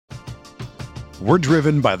We're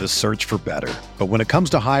driven by the search for better. But when it comes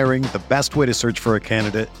to hiring, the best way to search for a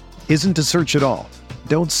candidate isn't to search at all.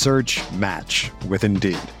 Don't search, match with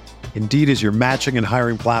Indeed. Indeed is your matching and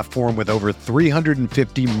hiring platform with over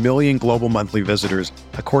 350 million global monthly visitors,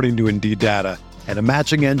 according to Indeed data, and a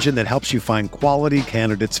matching engine that helps you find quality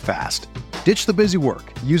candidates fast. Ditch the busy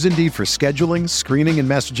work. Use Indeed for scheduling, screening, and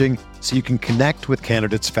messaging so you can connect with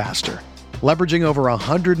candidates faster. Leveraging over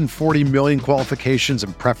 140 million qualifications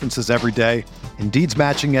and preferences every day, Indeed's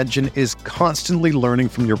matching engine is constantly learning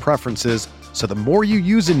from your preferences, so the more you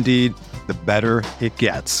use Indeed, the better it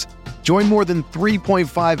gets. Join more than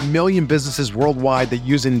 3.5 million businesses worldwide that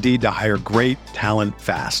use Indeed to hire great talent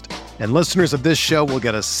fast. And listeners of this show will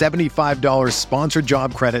get a $75 sponsored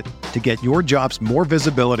job credit to get your jobs more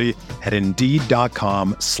visibility at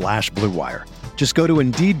Indeed.com/Blue Wire. Just go to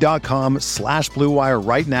Indeed.com/Blue Wire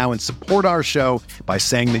right now and support our show by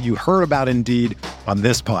saying that you heard about Indeed on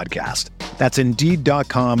this podcast. That's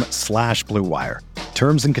Indeed.com/Blue Wire.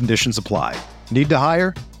 Terms and conditions apply. Need to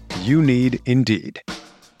hire? You need Indeed.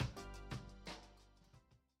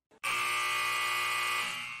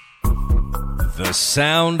 The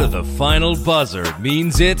sound of the final buzzer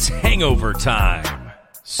means it's hangover time.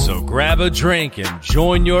 So grab a drink and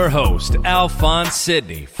join your host, Alphonse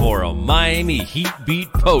Sidney, for a Miami Heat Beat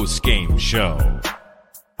postgame show.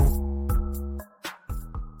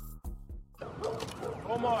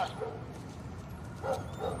 Omar.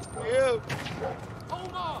 Yeah.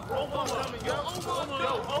 Omar coming, yo. Omar coming,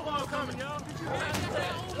 yo. Omar coming.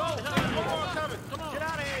 Come on. Get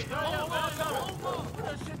out of here, yo. Omar coming. Put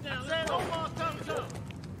that shit down. Say Omar coming, yo.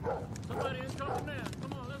 Somebody is coming now.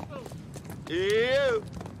 Come on, let's go. Yeah.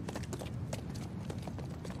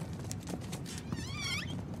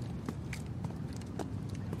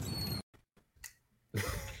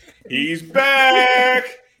 He's back.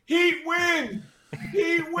 Heat win.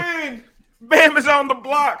 Bam is on the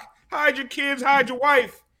block. Hide your kids. Hide your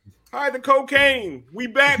wife. Hide the cocaine. We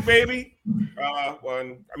back, baby.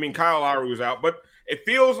 Kyle Lowry was out, but it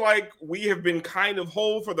feels like we have been kind of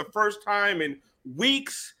whole for the first time in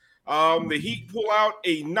weeks. The Heat pull out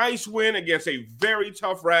a nice win against a very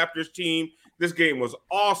tough Raptors team. This game was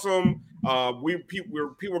awesome. People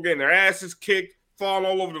were getting their asses kicked, falling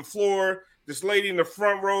all over the floor. This lady in the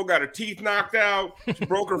front row got her teeth knocked out. She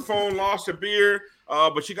broke her phone, lost a beer,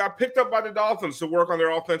 but she got picked up by the Dolphins to work on their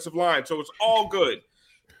offensive line. So it's all good.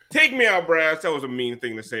 Take me out, Brass. That was a mean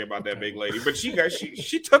thing to say about that big lady, but she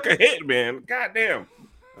took a hit, man. Goddamn,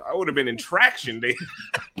 I would have been in traction. She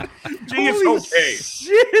is okay.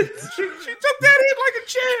 Shit. She took that hit like a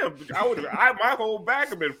champ. My whole back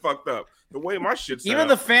have been fucked up. The way my shit sounds. Even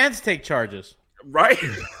the fans take charges. Right?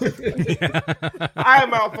 I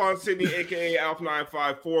am Alphonse Sidney, a.k.a.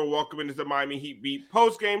 Alf954. Welcome into the Miami Heat Beat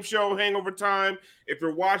postgame show, Hangover Time. If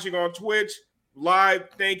you're watching on Twitch, live,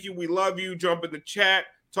 thank you. We love you. Jump in the chat.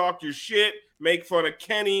 Talk your shit. Make fun of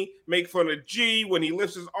Kenny. Make fun of G when he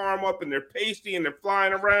lifts his arm up and they're pasty and they're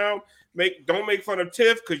flying around. Don't make fun of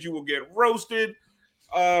Tiff because you will get roasted.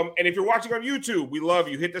 And if you're watching on YouTube, we love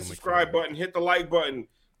you. Hit the subscribe button. Hit the like button.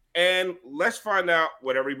 And let's find out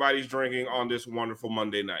what everybody's drinking on this wonderful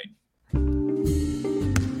Monday night.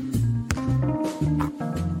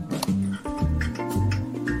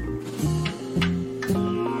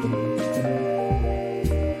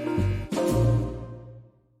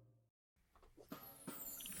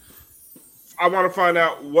 I want to find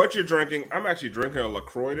out what you're drinking. I'm actually drinking a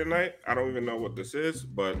LaCroix tonight. I don't even know what this is,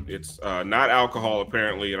 but it's not alcohol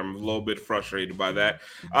apparently, and I'm a little bit frustrated by that.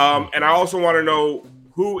 And I also want to know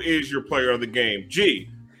who is your player of the game. G,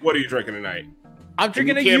 what are you drinking tonight? I'm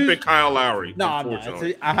drinking you can't pick Kyle Lowry. No, I'm not.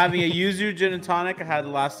 I'm having a yuzu gin and tonic. I had the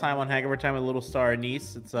last time on Hangover Time with Little Star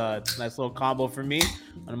Anise. It's a nice little combo for me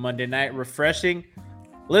on a Monday night. Refreshing.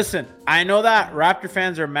 Listen, I know that Raptor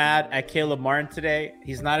fans are mad at Caleb Martin today.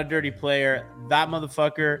 He's not a dirty player. That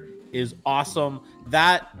motherfucker is awesome.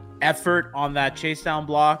 That effort on that chase down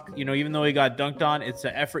block, even though he got dunked on, it's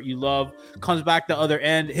an effort you love. Comes back the other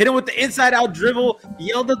end, hit him with the inside out dribble,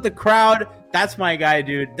 yelled at the crowd. That's my guy,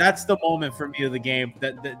 dude. That's the moment for me of the game.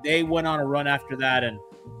 That they went on a run after that and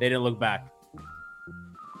they didn't look back.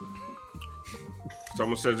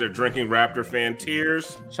 Someone says they're drinking Raptor fan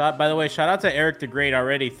tears. By the way, shout out to Eric the Great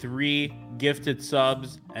already. 3 gifted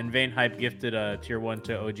subs, and Vane Hype gifted a tier 1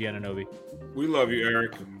 to OG Ananobi. We love you,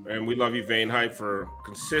 Eric, and we love you, Vane Hype, for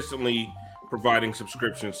consistently providing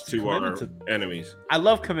subscriptions to our enemies. I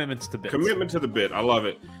love commitments to bits. Commitment to the bit. I love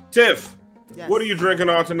it. Tiff, yes. What are you drinking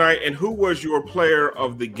on tonight, and who was your player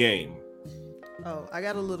of the game? Oh, I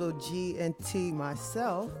got a little G&T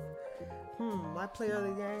myself. My player of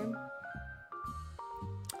the game.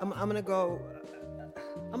 I'm gonna go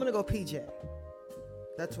PJ.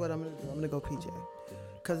 That's what I'm gonna do. I'm gonna go PJ.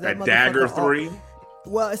 Cause that dagger three.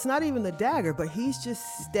 Well, it's not even the dagger, but he's just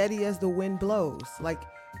steady as the wind blows. Like,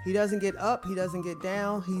 he doesn't get up, he doesn't get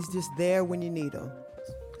down. He's just there when you need him.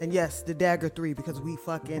 And yes, the dagger three, because we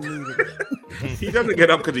fucking needed it. He doesn't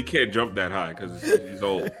get up because he can't jump that high because he's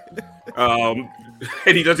old. And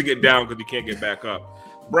he doesn't get down because he can't get back up.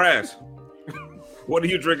 Brass, what are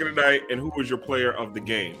you drinking tonight, and who was your player of the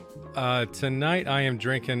game? Tonight I am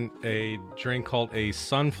drinking a drink called a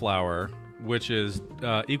sunflower, which is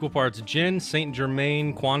equal parts gin, Saint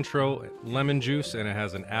Germain, Cointreau, lemon juice, and it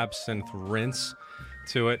has an absinthe rinse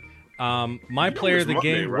to it. My player of the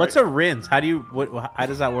game. Right? What's a rinse? How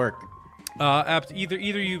does that work? Either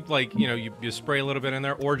you you spray a little bit in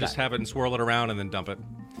there, or just have it and swirl it around and then dump it.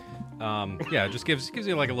 Yeah, it just gives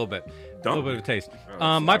you like a little bit of a taste.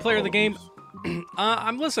 My player of the game.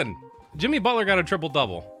 Listen, Jimmy Butler got a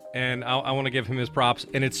triple-double. And I want to give him his props.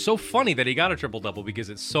 And it's so funny that he got a triple-double because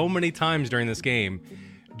it's so many times during this game,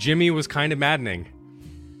 Jimmy was kind of maddening.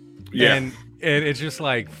 Yeah. And it's just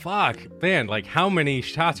like, fuck, man, like how many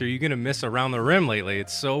shots are you going to miss around the rim lately?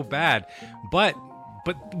 It's so bad. But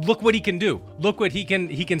look what he can do. Look what he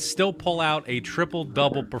can still pull out a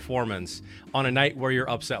triple-double performance on a night where you're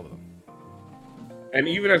upset with him. And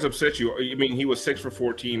even as upset you, I mean, he was 6 for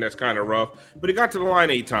 14. That's kind of rough. But he got to the line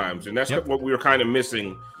 8 times, and that's what we were kind of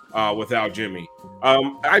missing without Jimmy.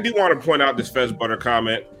 I do want to point out this Fez Butter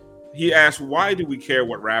comment. He asked, why do we care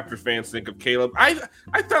what Raptor fans think of Caleb? I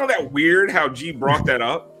found that weird how G brought that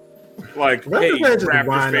up. Like, hey,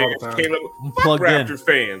 Raptors fans, Caleb, fuck Raptors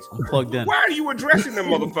fans. I'm plugged in. Why are you addressing them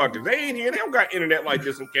motherfuckers? They ain't here. They don't got internet like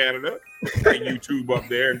this in Canada. Got YouTube up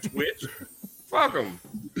there and Twitch. Fuck them.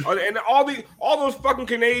 And all those fucking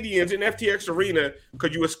Canadians in FTX Arena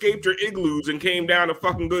because you escaped your igloos and came down to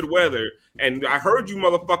fucking good weather. And I heard you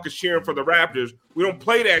motherfuckers cheering for the Raptors. We don't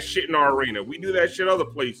play that shit in our arena. We do that shit other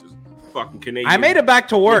places. Fucking Canadians. I made it back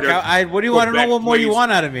to work. What do you want to know? What more you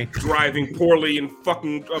want out of me? Driving poorly in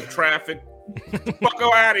fucking up traffic. Fuck,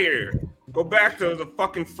 go out of here. Go back to the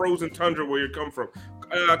fucking frozen tundra where you come from.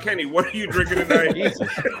 Kenny, what are you drinking tonight? Jesus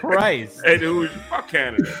Christ. And fuck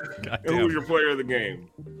Canada. And who's your player of the game?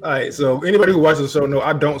 All right, so anybody who watches the show know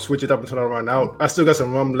I don't switch it up until I run out. I still got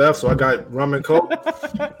some rum left, so I got rum and Coke.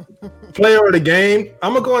 Player of the game,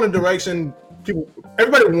 I'm going to go in a direction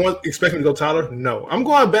everybody expects me to go Tyler. No, I'm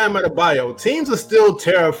going Bam Adebayo. Teams are still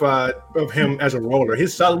terrified of him as a roller.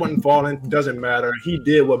 His shot wasn't falling. Doesn't matter. He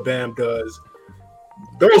did what Bam does.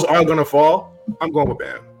 Those are going to fall. I'm going with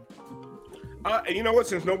Bam. And you know what?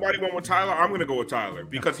 Since nobody went with Tyler, I'm going to go with Tyler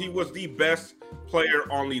because he was the best player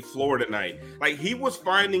on the floor tonight. Like, he was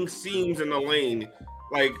finding seams in the lane.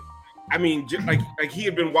 Like, I mean, like he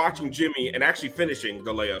had been watching Jimmy and actually finishing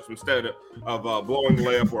the layups instead of blowing the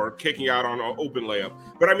layup or kicking out on an open layup.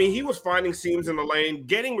 But, I mean, he was finding seams in the lane,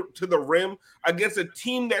 getting to the rim against a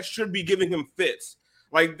team that should be giving him fits.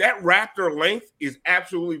 Like, that Raptor length is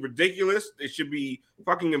absolutely ridiculous. It should be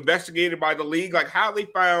fucking investigated by the league. Like, how they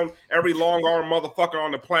found every long arm motherfucker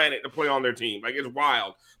on the planet to play on their team. Like, it's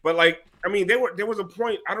wild. But, like, I mean, there was a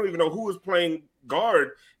point, I don't even know who was playing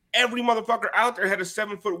guard. Every motherfucker out there had a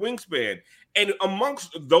 7-foot wingspan. And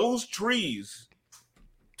amongst those trees,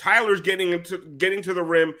 Tyler's getting to the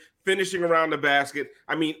rim, finishing around the basket.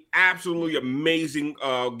 I mean, absolutely amazing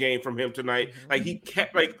game from him tonight. Like, he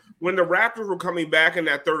kept, like, when the Raptors were coming back in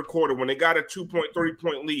that third quarter, when they got a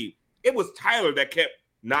 3-point lead, it was Tyler that kept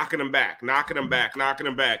knocking them back. And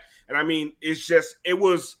I mean, it's just, it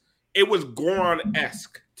was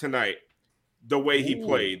Goran-esque tonight, the way he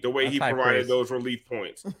played, the way he provided those relief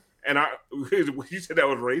points. And you said that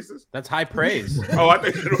was racist? That's high praise. Oh, I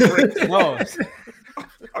think it was racist. No.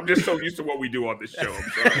 I'm just so used to what we do on this show.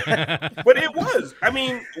 I'm sorry. But it was. I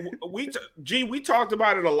mean, we talked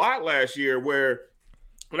about it a lot last year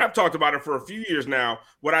and I've talked about it for a few years now.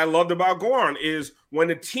 What I loved about Goran is when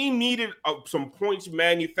the team needed some points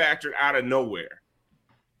manufactured out of nowhere,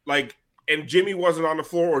 like, and Jimmy wasn't on the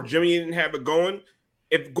floor or Jimmy didn't have it going.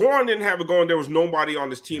 If Goran didn't have it going, there was nobody on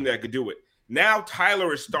this team that could do it. Now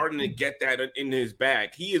Tyler is starting to get that in his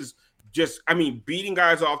bag. He is just, I mean, beating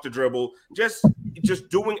guys off the dribble, just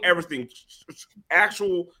doing everything,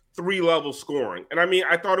 actual 3-level scoring. And I mean,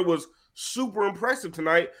 I thought it was super impressive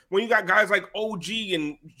tonight when you got guys like OG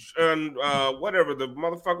and whatever, the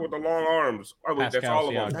motherfucker with the long arms. That's all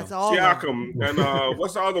of them. That's all. Siakam and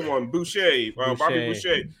what's the other one? Boucher. Bobby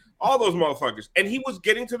Boucher. All those motherfuckers. And he was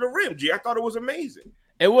getting to the rim, G. I thought it was amazing.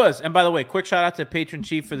 It was. And by the way, quick shout out to Patron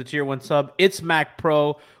Chief for the Tier 1 sub. It's Mac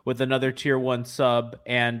Pro with another Tier 1 sub,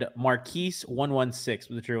 and Marquise116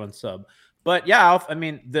 with the Tier 1 sub But yeah, Alf, I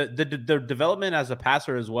mean, the development as a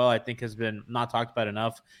passer as well, I think has been not talked about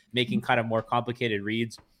enough, making kind of more complicated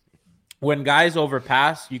reads. When guys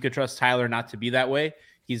overpass, you could trust Tyler not to be that way.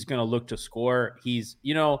 He's going to look to score. He's,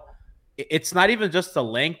 it's not even just the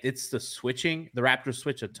length, it's the switching. The Raptors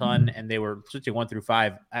switch a ton, and they were switching 1 through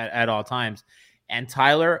 5 at all times. And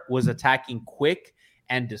Tyler was attacking quick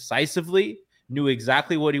and decisively, knew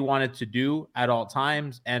exactly what he wanted to do at all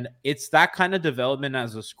times. And it's that kind of development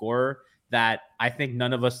as a scorer that I think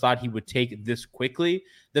none of us thought he would take this quickly.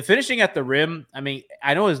 The finishing at the rim, I mean,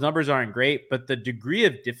 I know his numbers aren't great, but the degree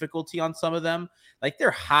of difficulty on some of them, like they're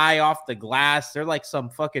high off the glass. They're like some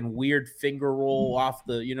fucking weird finger roll off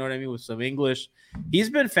the, you know what I mean, with some English. He's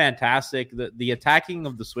been fantastic. The attacking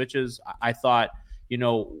of the switches, I thought,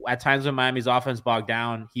 at times when Miami's offense bogged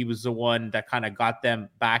down, he was the one that kind of got them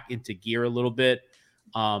back into gear a little bit.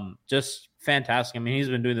 Just fantastic. I mean, he's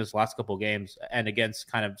been doing this last couple games and against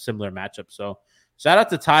kind of similar matchups. So shout out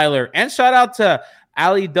to Tyler and shout out to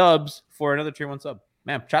Ali Dubs for another tier 1 sub.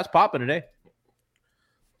 Man, chat's popping today.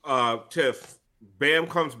 Tiff, Bam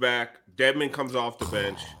comes back. Dedmon comes off the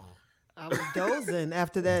bench. I was dozing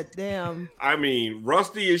after that damn. I mean,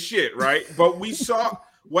 rusty as shit, right? But we saw,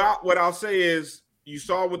 what I'll say is, you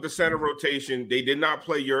saw with the center rotation, they did not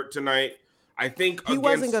play Yurt tonight. I think he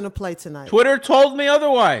wasn't going to play tonight. Twitter told me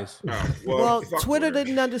otherwise. Oh, well, Twitter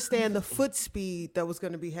didn't understand the foot speed that was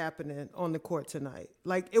going to be happening on the court tonight.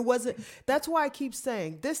 Like it wasn't. That's why I keep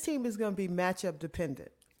saying this team is going to be matchup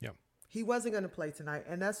dependent. Yeah, he wasn't going to play tonight,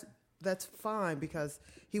 and that's fine because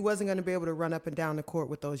he wasn't going to be able to run up and down the court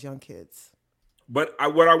with those young kids. But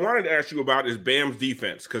what I wanted to ask you about is Bam's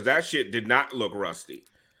defense because that shit did not look rusty.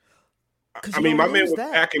 I mean, my man was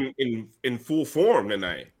back in full form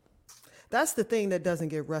tonight. That's the thing that doesn't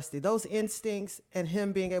get rusty. Those instincts and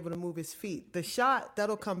him being able to move his feet. The shot,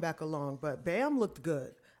 that'll come back along. But Bam looked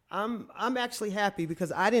good. I'm actually happy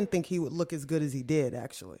because I didn't think he would look as good as he did,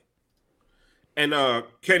 actually. And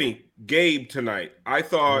Kenny, Gabe tonight. I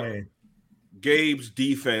thought Gabe's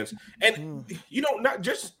defense. And, not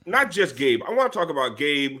just Gabe. I want to talk about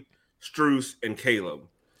Gabe, Strus, and Caleb.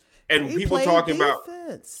 And people talking about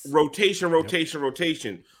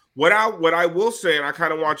rotation. What I will say, and I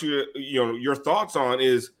kind of want you to, your thoughts on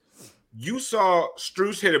is you saw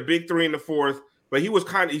Strus hit a big 3 in the 4th, but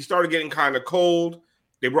he started getting kind of cold.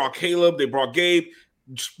 They brought Caleb, they brought Gabe.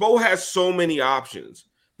 Spo has so many options.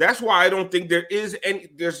 That's why I don't think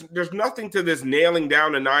there's nothing to this nailing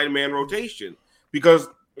down a 9-man rotation because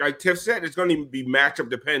like Tiff said, it's going to be matchup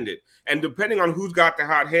dependent. And depending on who's got the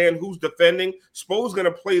hot hand, who's defending, Spo's going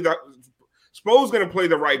to play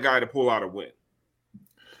the right guy to pull out a win.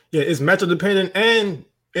 Yeah, it's matchup dependent. And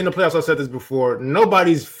in the playoffs, I said this before,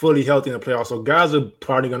 nobody's fully healthy in the playoffs. So guys are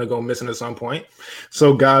probably going to go missing at some point.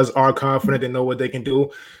 So guys are confident, they know what they can do.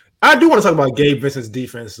 I do want to talk about Gabe Vincent's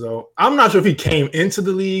defense, though. I'm not sure if he came into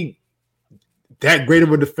the league that great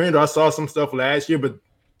of a defender. I saw some stuff last year, but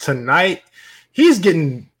tonight he's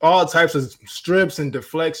getting all types of strips and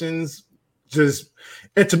deflections.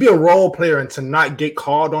 And to be a role player and to not get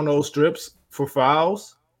called on those strips for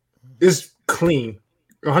fouls is clean,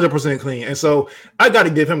 100% clean. And so I got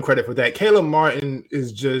to give him credit for that. Caleb Martin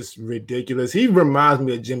is just ridiculous. He reminds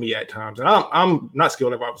me of Jimmy at times. And I'm not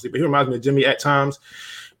skilled enough, obviously, but he reminds me of Jimmy at times.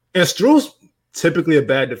 And Strus, typically a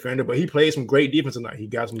bad defender, but he played some great defense tonight. He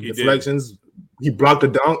got some deflections. He blocked a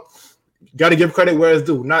dunk. Got to give credit where it's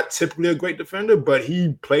due. Not typically a great defender, but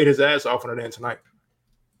he played his ass off on the end tonight.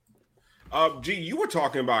 You were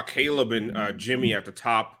talking about Caleb and Jimmy at the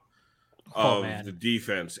top of the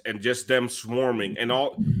defense and just them swarming and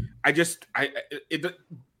all.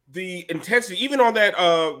 The intensity, even on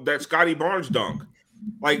that Scotty Barnes dunk,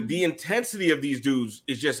 like the intensity of these dudes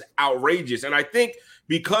is just outrageous. And I think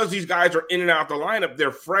because these guys are in and out the lineup,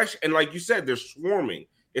 they're fresh. And like you said, they're swarming.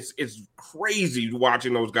 It's crazy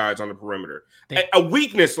watching those guys on the perimeter. A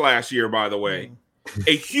weakness last year, by the way,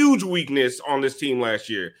 a huge weakness on this team last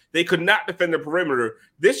year. They could not defend the perimeter.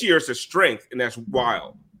 This year it's a strength, and that's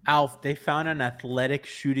wild. Alf, they found an athletic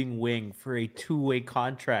shooting wing for a 2-way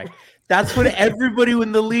contract. That's what everybody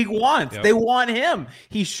in the league wants. Yep. They want him.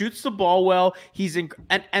 He shoots the ball well. He's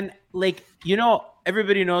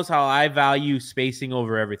everybody knows how I value spacing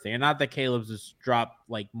over everything. And not that Caleb's just dropped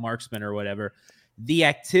like marksman or whatever. The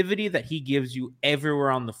activity that he gives you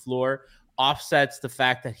everywhere on the floor offsets the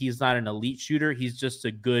fact that he's not an elite shooter. He's just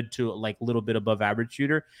a good to like little bit above average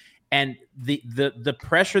shooter. And the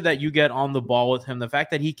pressure that you get on the ball with him, the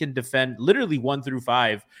fact that he can defend literally 1 through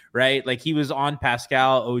 5, right? Like he was on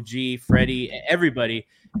Pascal, OG, Freddie, everybody.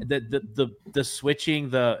 The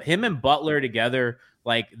switching, him and Butler together,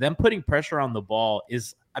 like them putting pressure on the ball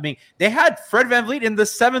is I mean, they had Fred VanVleet in the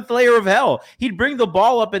 7th layer of hell. He'd bring the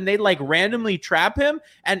ball up and they'd like randomly trap him.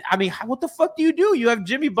 And I mean, what the fuck do? You have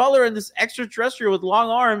Jimmy Butler and this extraterrestrial with long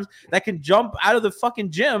arms that can jump out of the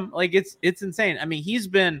fucking gym. Like it's insane. I mean, he's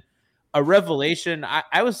been a revelation.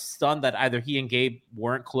 I was stunned that either he and Gabe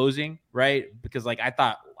weren't closing, right? Because like I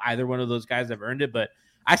thought either one of those guys have earned it. But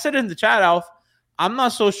I said in the chat, Alf, I'm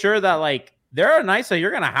not so sure that like there are nights that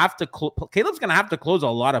you're gonna have to Caleb's gonna have to close a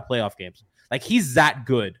lot of playoff games. Like he's that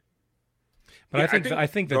good. But yeah, I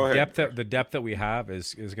think the depth that we have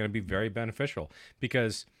is going to be very beneficial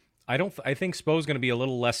because I think Spo's going to be a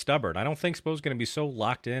little less stubborn. I don't think Spo's going to be so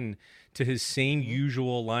locked in to his same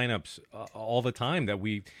usual lineups all the time that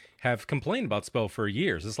we have complained about Spo for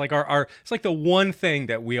years. It's like it's like the one thing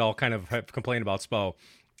that we all kind of have complained about Spo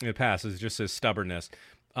in the past is just his stubbornness.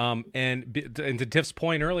 And to Tiff's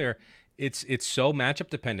point earlier, it's so matchup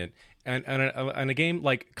dependent. And a game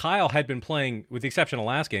like Kyle had been playing, with the exception of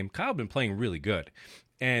last game, Kyle had been playing really good.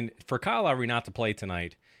 And for Kyle Lowry not to play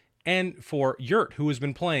tonight, and for Yurt, who has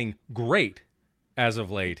been playing great as of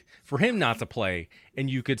late, for him not to play, and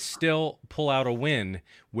you could still pull out a win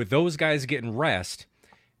with those guys getting rest,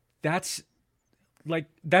 that's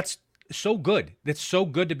so good. It's so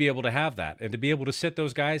good to be able to have that and to be able to sit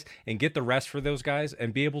those guys and get the rest for those guys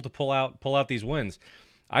and be able to pull out these wins.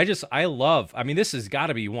 I mean, this has got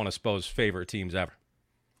to be one of Spo's favorite teams ever.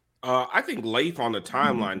 I think Leif on the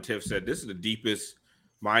timeline, Tiff said this is the deepest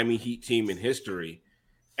Miami Heat team in history.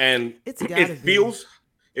 And it feels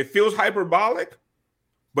hyperbolic,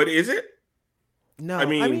 but is it? No, I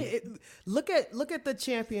mean look at the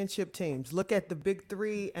championship teams. Look at the big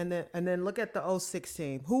three, and then look at the 06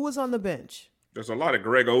 team. Who was on the bench? There's a lot of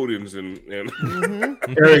Greg Odins and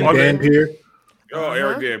Eric Dampier. Oh,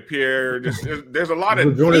 Eric Dampier. There's a lot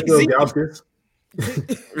of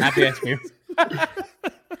Happy Thanksgiving.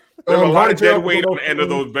 There's a lot of dead weight on the end of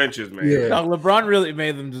those benches, man. Yeah. No, LeBron really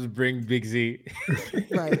made them just bring Big Z.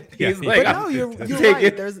 Right. He's like, but no, you're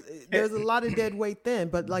right. There's a lot of dead weight then,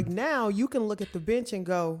 but like now you can look at the bench and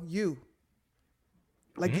go,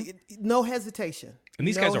 no hesitation. And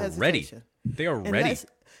these guys are ready. They are ready.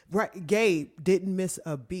 Right. Gabe didn't miss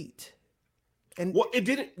a beat. And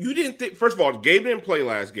you didn't think, first of all, Gabe didn't play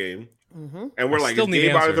last game. Mm-hmm. And we're like, is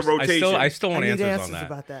Gabe out of the rotation? I still want answers on that.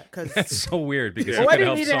 About that that's so weird because why do you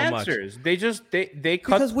help need so answers? much. They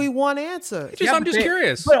cut because we want answers. I'm just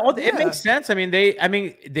curious. But it makes sense. I mean,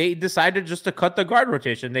 they decided just to cut the guard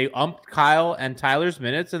rotation. They umped Kyle and Tyler's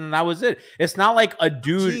minutes, and then that was it. It's not like a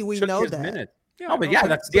dude we took know his that. minutes. Yeah,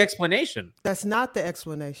 that's the explanation. That's not the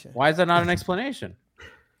explanation. Why is that not an explanation?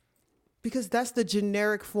 Because that's the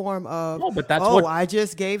generic form of, I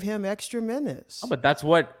just gave him extra minutes. Oh, but that's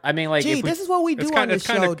what, I mean, like, this is what we do on this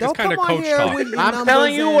show. Don't come on here with your numbers. I'm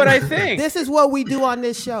telling you what I think. This is what we do on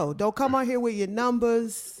this show. Don't come on here with your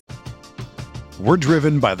numbers. We're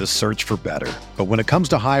driven by the search for better. But when it comes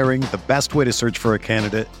to hiring, the best way to search for a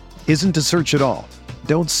candidate isn't to search at all.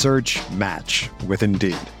 Don't search, match with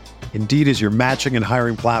Indeed. Indeed is your matching and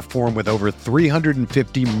hiring platform with over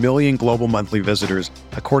 350 million global monthly visitors,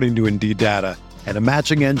 according to Indeed data, and a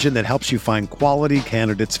matching engine that helps you find quality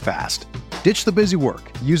candidates fast. Ditch the busy work.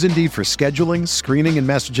 Use Indeed for scheduling, screening, and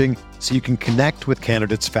messaging so you can connect with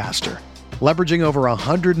candidates faster. Leveraging over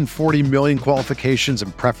 140 million qualifications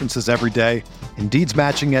and preferences every day, Indeed's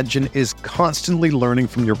matching engine is constantly learning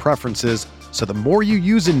from your preferences, so the more you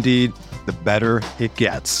use Indeed, the better it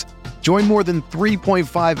gets. Join more than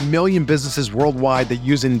 3.5 million businesses worldwide that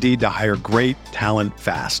use Indeed to hire great talent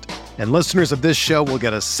fast. And listeners of this show will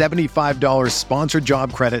get a $75 sponsored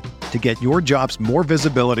job credit to get your jobs more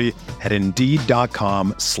visibility at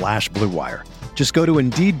Indeed.com/Blue Wire. Just go to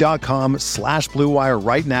Indeed.com/Blue Wire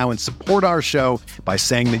right now and support our show by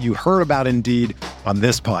saying that you heard about Indeed on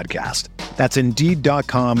this podcast. That's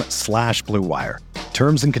Indeed.com/Blue Wire.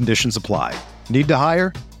 Terms and conditions apply. Need to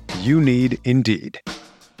hire? You need Indeed.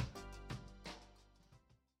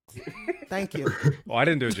 Thank you. Well, I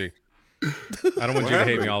didn't do it, G. I don't want you to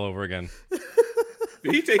hate me all over again.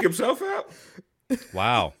 Did he take himself out?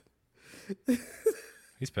 Wow.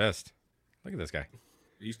 He's pissed. Look at this guy.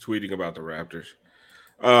 He's tweeting about the Raptors.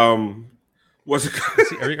 Are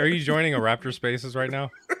you joining a Raptor Spaces right now?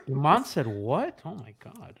 Your mom said what? Oh my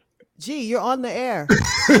God. Gee, you're on the air.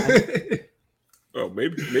 Oh,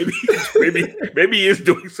 maybe he is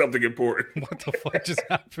doing something important. What the fuck just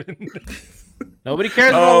happened? Nobody cares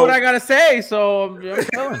about what I gotta say, so I'm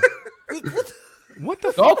telling. What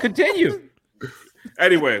the? Oh, continue.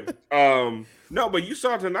 Anyway, no, but you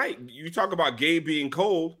saw tonight. You talk about Gabe being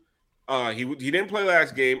cold. He didn't play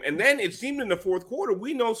last game, and then it seemed in the fourth quarter.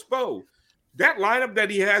 We know Spo. That lineup that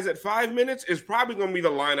he has at 5 minutes is probably going to be the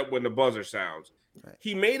lineup when the buzzer sounds.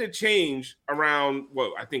 he made a change around,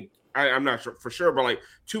 well, I think, I'm not sure for sure, but like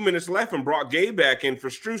 2 minutes left and brought Gabe back in for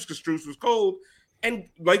Strus because Strus was cold. And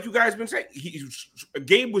like you guys been saying,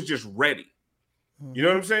 Gabe was just ready. You know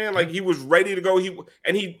what I'm saying? Like he was ready to go. He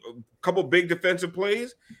a couple big defensive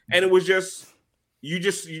plays, and it was just you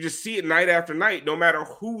just see it night after night. No matter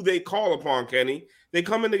who they call upon, Kenny, they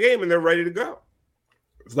come in the game and they're ready to go.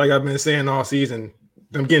 It's like I've been saying all season.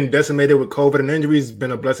 Them getting decimated with COVID and injuries has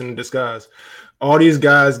been a blessing in disguise. All these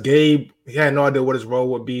guys, Gabe, he had no idea what his role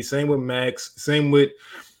would be. Same with Max. Same with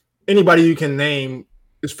anybody you can name.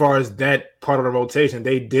 As far as that part of the rotation,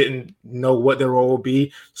 they didn't know what their role would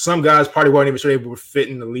be. Some guys probably weren't even sure they would fit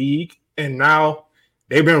in the league. And now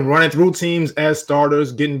they've been running through teams as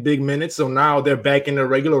starters, getting big minutes. So now they're back in their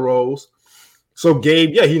regular roles. So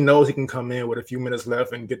Gabe, yeah, he knows he can come in with a few minutes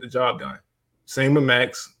left and get the job done. Same with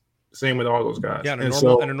Max. Same with all those guys. Yeah, in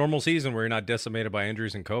a normal season where you're not decimated by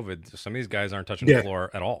injuries and COVID, some of these guys aren't touching the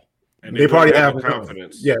floor at all. And they probably have the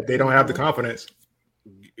confidence. Yeah, they don't have the confidence.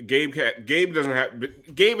 Gabe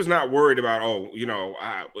is not worried about,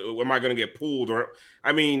 am I going to get pulled? Or,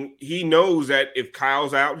 I mean, he knows that if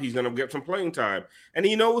Kyle's out, he's going to get some playing time. And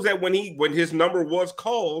he knows that when his number was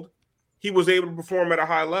called, he was able to perform at a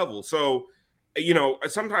high level. So,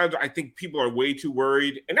 sometimes I think people are way too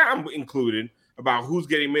worried, and I'm included, about who's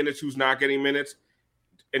getting minutes, who's not getting minutes.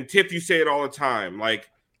 And Tiff, you say it all the time, like,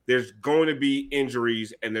 there's going to be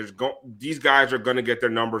injuries, and these guys are going to get their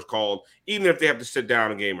numbers called, even if they have to sit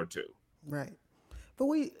down a game or two. Right. But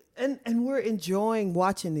we're enjoying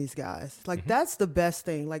watching these guys. Like, that's the best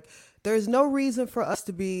thing. Like, there's no reason for us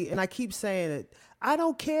to be, and I keep saying it, I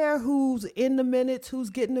don't care who's in the minutes, who's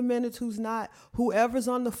getting the minutes, who's not. Whoever's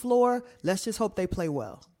on the floor, let's just hope they play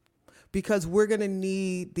well. Because we're going to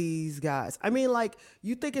need these guys. I mean, like,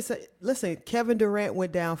 you think listen, Kevin Durant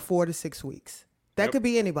went down 4 to 6 weeks. That could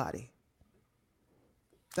be anybody.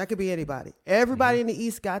 Everybody in the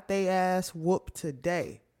East got their ass whooped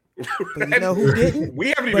today. But you know who didn't? We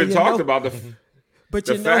haven't even talked about the But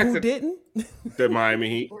you know who didn't? The Miami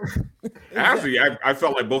Heat. Actually, I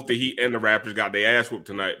felt like both the Heat and the Raptors got their ass whooped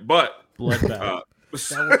tonight. But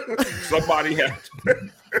somebody had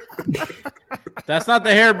to. That's not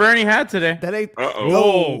the hair Bernie had today. That ain't.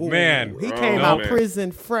 Oh, man. He came out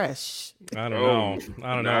prison fresh. I don't know.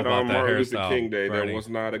 I don't know about that hairstyle. King Day, Bernie. that was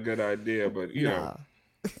not a good idea, but you know.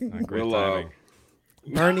 Great timing.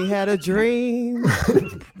 Bernie had a dream.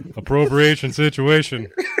 Appropriation situation.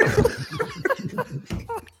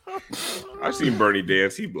 I've seen Bernie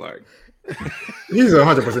dance. He black. He's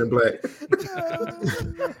 100% black.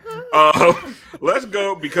 Let's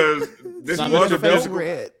go because this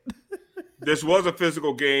was a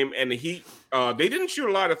physical game, and the Heat they didn't shoot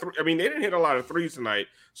a lot of they didn't hit a lot of threes tonight.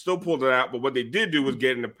 Still pulled it out, but what they did do was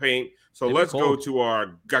get in the paint. So let's go to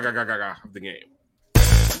our gaga of the game.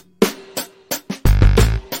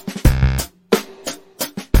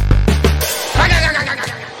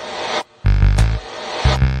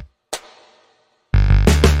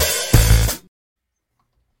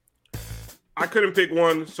 I couldn't pick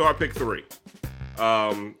one, so I picked three.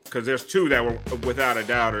 Because there's two that were without a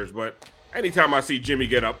doubters. But anytime I see Jimmy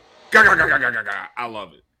get up, I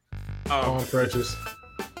love it. On Precious.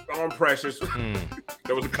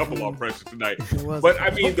 There was a couple on Precious tonight. But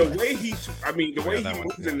I mean, the way he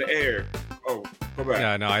moves in the air. Oh, go back.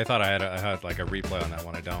 Yeah, no, I thought I had like a replay on that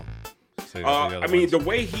one. I don't. The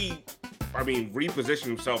way he repositioned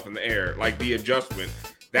himself in the air, like the adjustment.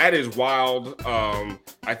 That is wild.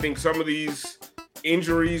 I think some of these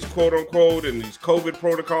injuries, quote unquote, and these COVID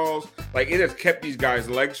protocols, like it has kept these guys'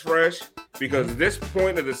 legs fresh because at this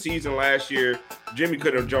point of the season last year, Jimmy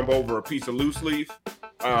couldn't jump over a piece of loose leaf.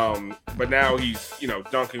 But now he's,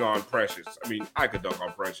 dunking on Precious. I mean, I could dunk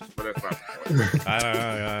on Precious, but that's not the point. I don't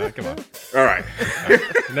know. Come on. All right.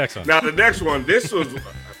 Next one. Now the next one, this was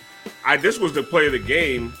the play of the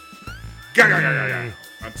game.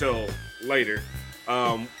 Until later.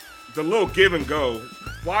 The little give and go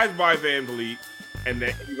flies by Van Vliet, and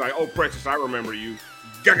then he's like, "Oh, Precious, I remember you."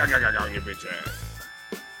 On your bitch ass.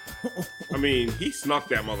 I mean, he snuck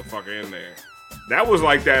that motherfucker in there. That was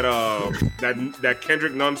like that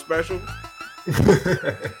Kendrick Nunn special.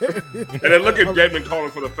 And then look at Deadman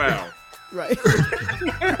calling for the foul. Right.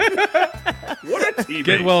 What a teammate.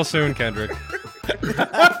 Get well soon, Kendrick.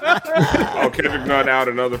 Kendrick Nunn out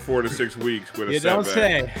another 4 to 6 weeks with a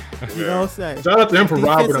setback. You don't say. Shout out to him for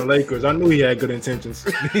Robert and Lakers. I knew he had good intentions.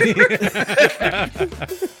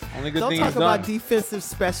 Don't talk about defensive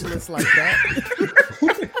specialists like that.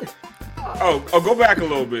 Go back a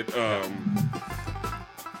little bit.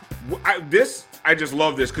 I just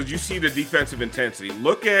love this because you see the defensive intensity.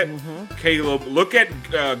 Look at Caleb. Look at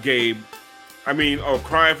Gabe. I mean,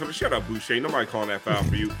 crying for the shut up, Boucher. Nobody calling that foul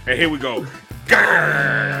for you. And here we go.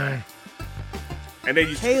 Grrr! And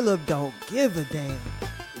then Caleb don't give a damn.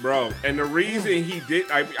 Bro, and the reason he did,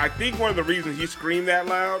 I think one of the reasons he screamed that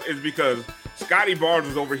loud is because Scotty Barnes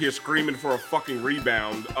was over here screaming for a fucking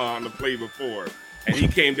rebound on the play before. And he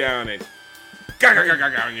came down and on your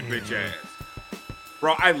bitch ass.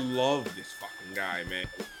 Bro, I love this fucking guy, man.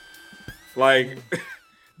 Like,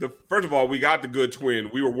 first of all, we got the good twin.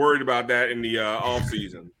 We were worried about that in the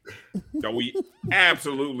offseason. So we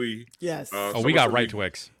absolutely. Yes. We got right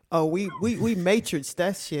Twix. Oh, we matrixed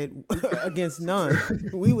that shit against none.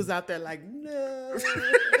 We was out there like, no,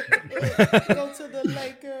 go to the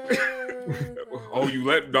Lakers. Oh, you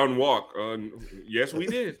let Dunn walk? Yes, we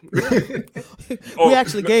did. We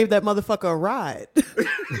actually gave that motherfucker a ride.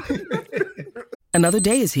 Another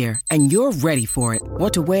day is here, and you're ready for it.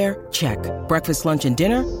 What to wear? Check. Breakfast, lunch, and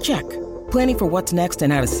dinner? Check. Planning for what's next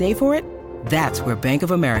and how to save for it? That's where Bank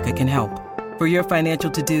of America can help. For your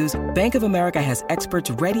financial to-dos, Bank of America has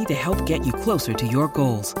experts ready to help get you closer to your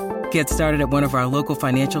goals. Get started at one of our local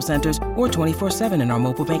financial centers or 24/7 in our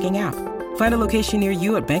mobile banking app. Find a location near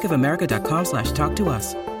you at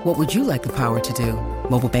bankofamerica.com/talktous. What would you like the power to do?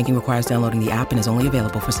 Mobile banking requires downloading the app and is only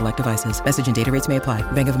available for select devices. Message and data rates may apply.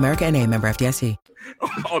 Bank of America NA, member FDIC.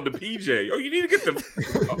 On the PJ. Oh, you need to get the.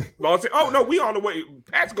 Oh no, we on the way.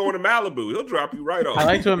 Pat's going to Malibu. He'll drop you right off. I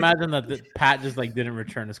like to imagine that Pat just like didn't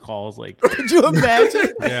return his calls. Like, Could you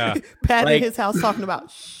imagine? Yeah. Pat Like- in his house talking about,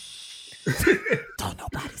 shh, don't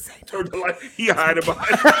nobody say Turn the light. He hiding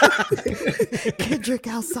behind. Kendrick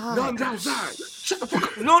outside. None's outside. Shut the fuck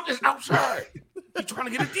up. None is outside. He's trying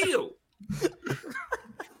to get a deal.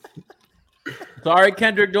 sorry,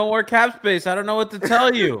 Kendrick, don't wear cap space. I don't know what to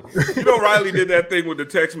tell you. You know, Riley did that thing with the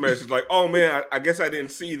text message, like, "Oh man, I guess I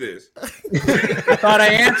didn't see this." I thought I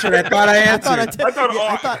answered. I thought I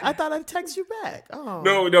I'd text you back. Oh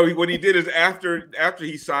No. What he did is after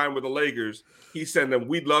he signed with the Lakers, he sent them,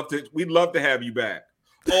 "We'd love to have you back."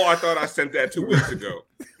 Oh, I thought I sent that 2 weeks ago.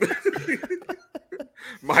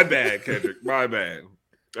 My bad, Kendrick. My bad.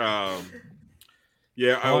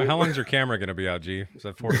 Yeah. How long's your camera going to be out, G? Is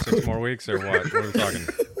that 4 to 6 more weeks or what? What are we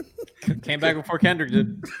talking? Came back before Kendrick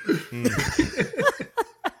did.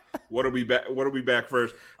 What are we back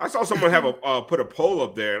first? I saw someone have put a poll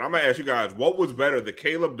up there, and I'm gonna ask you guys, what was better, the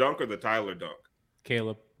Caleb dunk or the Tyler dunk?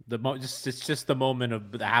 Caleb. It's just the moment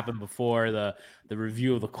of that happened before the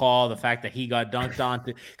review of the call, the fact that he got dunked on.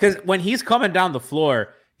 Because when he's coming down the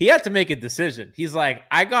floor, he had to make a decision. He's like,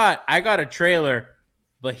 I got a trailer,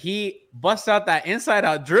 but he busts out that inside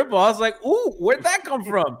out dribble. I was like, ooh, where'd that come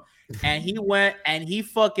from? And he went and he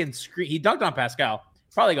fucking screamed. He dunked on Pascal,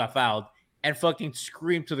 probably got fouled, and fucking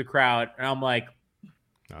screamed to the crowd. And I'm like,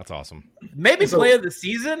 That's awesome. maybe play of the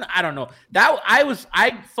season. I don't know.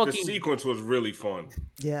 The sequence was really fun.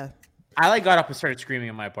 yeah. I got up and started screaming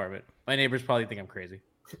in my apartment. My neighbors probably think I'm crazy.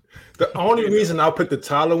 The only reason I'll pick the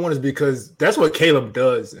Tyler one is because that's what Caleb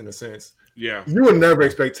does in a sense. Yeah. You would never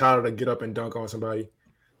expect Tyler to get up and dunk on somebody.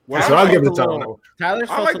 So I'll give it to Tyler. Tyler's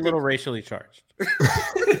I felt like a little racially charged.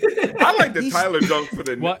 I like the Tyler dunk for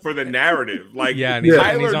the narrative. Like, Yeah, and he's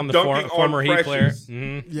Tyler on the dunking former Heat player. Precious.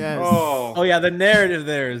 Mhm. Yes. Oh yeah, the narrative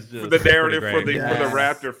there is just The narrative pretty for the great.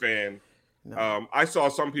 Raptor fan. I saw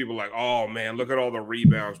some people like, oh man, look at all the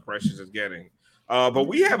rebounds Precious is getting. But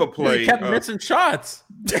we have a play. He kept missing shots.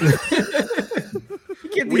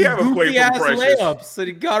 We have a play from Precious. layups, and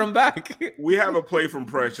he got him back. We have a play from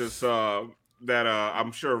Precious that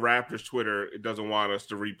I'm sure Raptors Twitter doesn't want us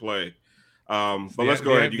to replay. But let's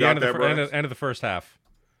go ahead. You got that, bro? End of the first half.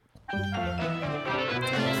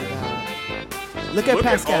 Look at Look at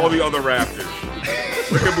Pascal. all the other Raptors.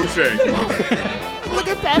 Look at Boucher. Look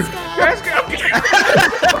at Pascal.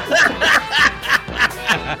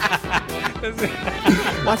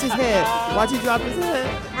 Watch his head. Watch him drop his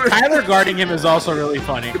head. Tyler guarding him is also really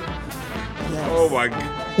funny. Yes. Oh my God.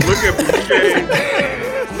 Look at Boucher.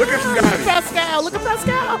 Look at Scotty. Pascal. Look at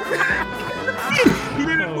Pascal. He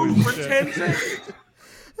didn't move for 10 seconds.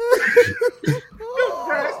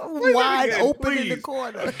 Wide again, open in the please.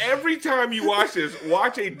 corner. Every time you watch this,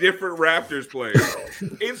 watch a different Raptors player.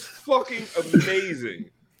 It's fucking amazing.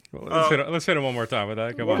 Let's hit it one more time with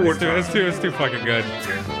that. Come One on. more It's too fucking good.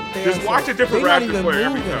 Just watch a different They're not Raptors even player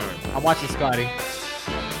every moving. time. I'm watching Scotty.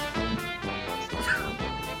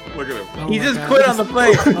 Look at him. He my just God. quit on the play.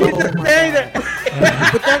 He just my stayed there.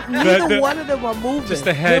 But neither The- one of them are moving. Just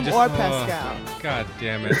the head. Him Just, or Pascal. God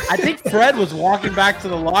damn it. I think Fred was walking back to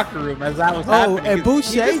the locker room as that was happening. And He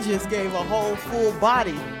Boucher just- just gave a whole full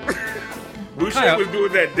body. Boucher was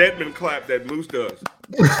doing that Deadman clap that Moose does.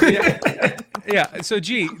 Yeah. So,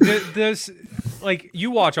 G, like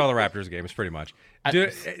you watch all the Raptors games pretty much.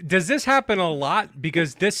 Does this happen a lot?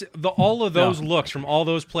 Because all of those looks from all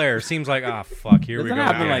those players seems like, fuck, here we go.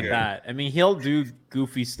 Doesn't happen like that. I mean, he'll do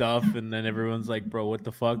goofy stuff, and then everyone's like, bro, what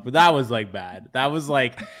the fuck? But that was like bad. That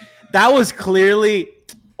was clearly,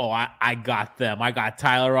 I got them. I got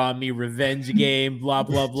Tyler on me, revenge game, blah,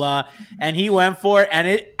 blah, blah. And he went for it.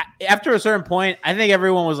 And after a certain point, I think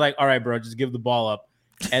everyone was like, all right, bro, just give the ball up.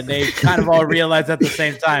 And they kind of all realized at the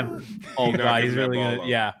same time, oh, God, he's really going to,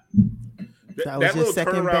 yeah. That little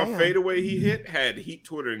turnaround fadeaway he hit had Heat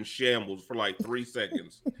Twitter in shambles for like 3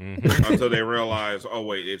 seconds until they realized, oh,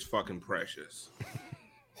 wait, it's fucking Precious.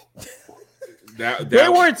 They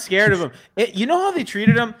weren't scared of him. You know how they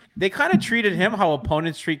treated him? They kind of treated him how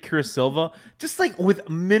opponents treat Chris Silva, just like with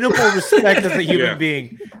minimal respect as a human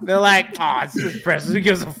being. They're like, it's just Precious. Who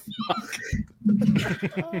gives a fuck?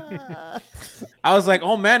 I was like,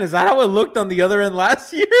 oh man, is that how it looked on the other end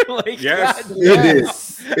last year? Like, yes, it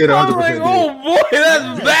is. I'm like, oh boy,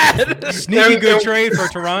 that's bad. Sneaky good trade for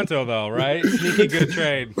Toronto, though, right? Sneaky good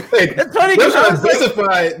trade. Hey, they're trying to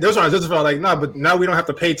justify, like, nah, but now we don't have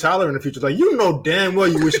to pay Tyler in the future. Like, you know damn well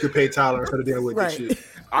you wish you could pay Tyler instead of dealing with this shit.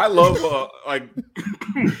 I love like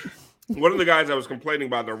one of the guys I was complaining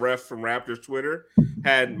about, the ref from Raptors Twitter,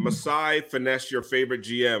 had Masai finesse your favorite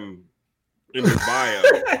GM in his bio.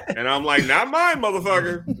 And I'm like, not mine,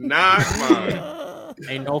 motherfucker. Not mine.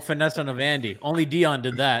 Ain't no finesse on a Vandy. Only Dion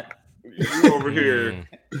did that. You over here.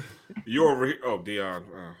 Oh, Dion.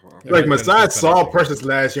 Like, Masai saw Precious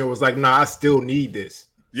last year and was like, nah, I still need this.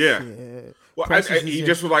 Yeah. Well, he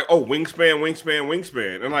just was like, oh,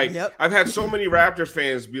 wingspan. And like, I've had so many Raptors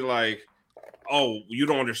fans be like, oh, you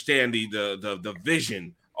don't understand the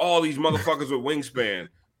vision. All these motherfuckers with wingspan.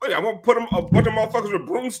 Wait, I'm gonna put a bunch of motherfuckers with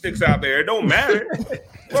broomsticks out there. It don't matter.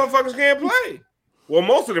 Motherfuckers can't play. Well,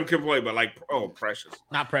 most of them can play, but like, Precious.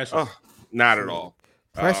 Not Precious. Not at all.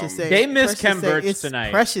 Precious say they missed Kem Birch tonight.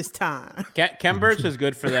 Precious time. Kem Birch is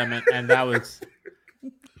good for them, and that was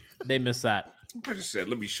they missed that. Precious said,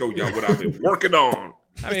 "Let me show y'all what I've been working on."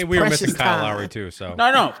 I mean, we were missing Kyle Lowry too, so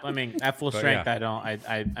no. I mean, at full strength, I don't.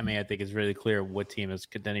 I mean, I think it's really clear what team is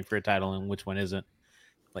contending for a title and which one isn't.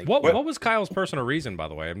 Like, what was Kyle's personal reason, by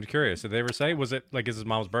the way? I'm curious. Did they ever say? Was it like his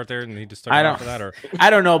mom's birthday and he just started after that? Or I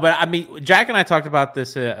don't know, but I mean, Jack and I talked about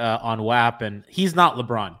this on WAP, and he's not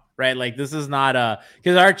LeBron, right? Like, this is not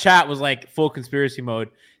because our chat was like full conspiracy mode.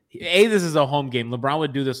 This is a home game. LeBron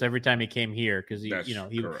would do this every time he came here because this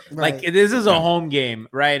is a home game,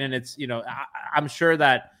 right? And it's I'm sure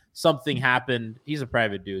that something happened. He's a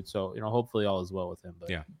private dude, so hopefully all is well with him. But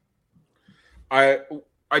yeah,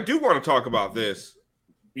 I do want to talk about this.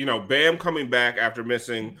 Bam coming back after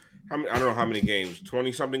missing, I don't know how many games,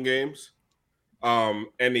 20-something games. And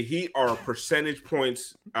the Heat are percentage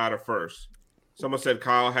points out of first. Someone said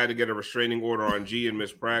Kyle had to get a restraining order on G and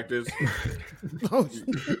miss practice.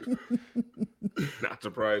 Not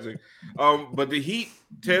surprising. But the Heat,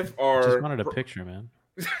 Tiff, are... Just wanted a picture, man.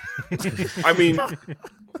 I mean,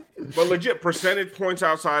 but legit percentage points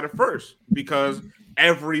outside of first because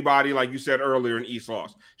everybody, like you said earlier, in East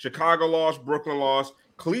lost. Chicago lost, Brooklyn lost.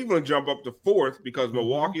 Cleveland jump up to fourth because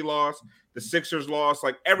Milwaukee lost, the Sixers lost,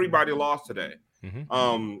 like everybody lost today.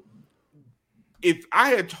 Mm-hmm. If I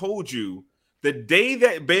had told you the day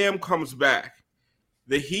that Bam comes back,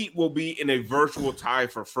 the Heat will be in a virtual tie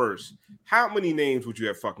for first, how many names would you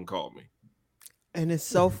have fucking called me? And it's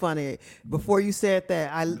so funny. Before you said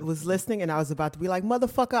that, I was listening and I was about to be like,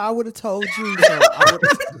 motherfucker, I would have told you.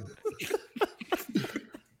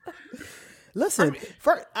 Listen,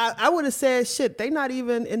 I would have said, shit, they not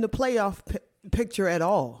even in the playoff picture at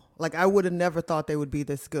all. Like, I would have never thought they would be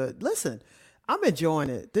this good. Listen, I'm enjoying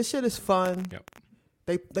it. This shit is fun. Yep.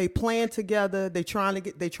 They playing together. They trying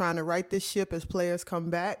to right this ship as players come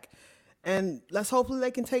back. And hopefully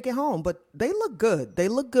they can take it home. But they look good. They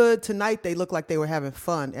look good tonight. They look like they were having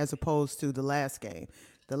fun as opposed to the last game.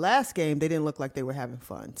 The last game, they didn't look like they were having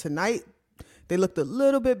fun. Tonight, they looked a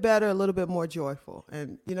little bit better, a little bit more joyful.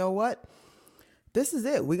 And you know what? This is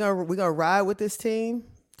it. We're gonna ride with this team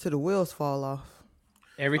till the wheels fall off.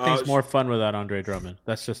 Everything's more fun without Andre Drummond.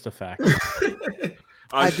 That's just a fact.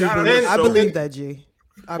 I believe that, G.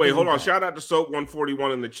 Hold on. Shout out to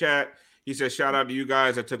Soap141 in the chat. He says, shout out to you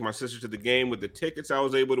guys. I took my sister to the game with the tickets I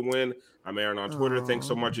was able to win. I'm Aaron on Twitter. Thanks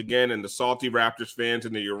so much again. And the salty Raptors fans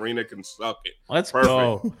in the arena can suck it. Let's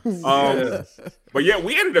go. But yeah,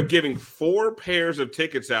 we ended up giving 4 pairs of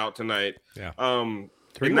tickets out tonight. Yeah.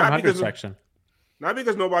 300 section. Not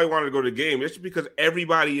because nobody wanted to go to the game. It's just because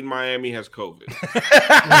everybody in Miami has COVID.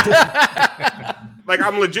 Like,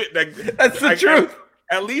 I'm legit. That's the truth.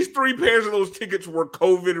 At least 3 pairs of those tickets were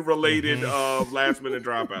COVID-related last-minute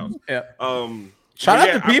dropouts. Yeah. Shout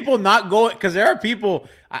out to people not going, because there are people.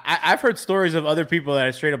 I've heard stories of other people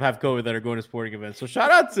that straight up have COVID that are going to sporting events. So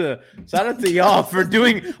shout out to y'all for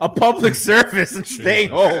doing a public service and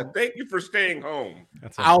staying home. Thank you for staying home.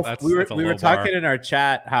 We were talking in our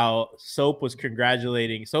chat how Soap and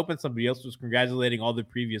somebody else was congratulating all the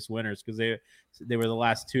previous winners because they were the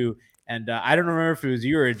last two. And I don't remember if it was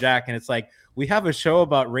you or Jack. And it's like, we have a show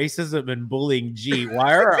about racism and bullying. Gee,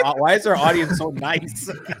 why is our audience so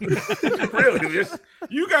nice? Really,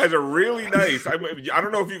 you guys are really nice. I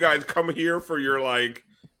don't know if you guys come here for your like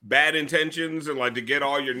bad intentions and like to get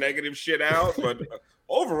all your negative shit out, but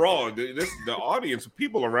overall, the audience,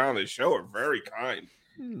 people around this show are very kind.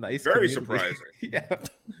 Nice, very community. surprising.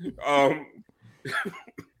 Yeah.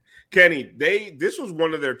 Kenny, this was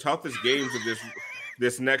one of their toughest games of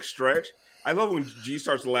this next stretch. I love when G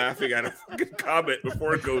starts laughing at a fucking comment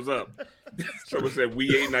before it goes up. Someone said,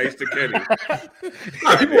 "We ain't nice to Kenny."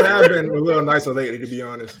 People have been a little nicer lately, to be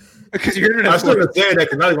honest. Because you're I still gonna say that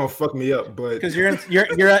because now they're gonna fuck me up, but because you're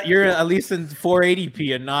at least in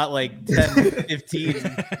 480p and not like 1015.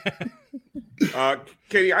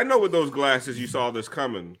 Kenny, I know with those glasses you saw this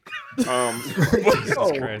coming. Whoa!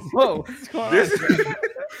 This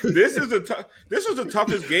is the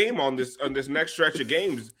toughest game on this next stretch of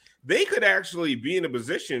games. They could actually be in a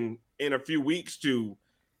position in a few weeks to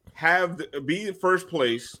be in first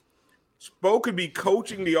place. Spo could be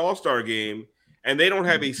coaching the All-Star game, and they don't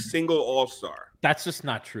have a single All-Star. That's just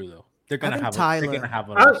not true, though. They're gonna have Tyler. They're gonna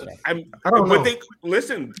have an All-Star. I don't know.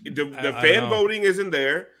 Listen, the fan voting isn't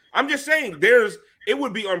there. I'm just saying it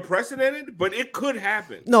would be unprecedented, but it could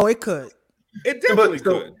happen. No, it could. It definitely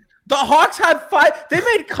could. The Hawks had 5. They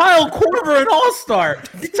made Kyle Korver an All-Star.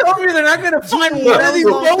 You telling me they're not going to find one of these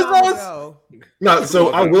bozos? No,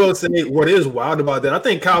 so I will say what is wild about that. I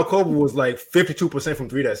think Kyle Korver was like 52% from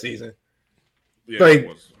 3 that season. Yeah, like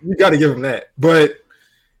you got to give him that. But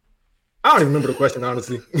I don't even remember the question,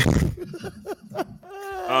 honestly.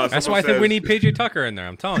 That's why I think we need PJ Tucker in there.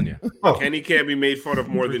 I'm telling you. Kenny can't be made fun of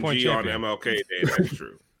more than G champion. On MLK Day. That's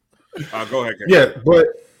true. Go ahead, Kenny. Yeah, but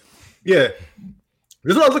yeah.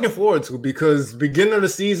 This is what I was looking forward to because beginning of the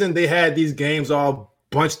season, they had these games all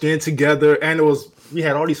bunched in together, and we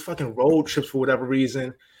had all these fucking road trips for whatever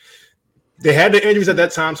reason. They had the injuries at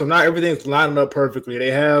that time, so not everything's lining up perfectly. They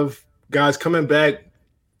have guys coming back.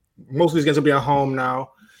 Most of these games will be at home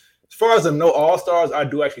now. As far as the no All-Stars, I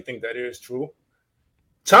do actually think that is true.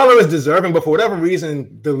 Tyler is deserving, but for whatever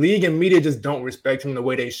reason, the league and media just don't respect him the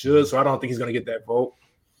way they should, so I don't think he's going to get that vote.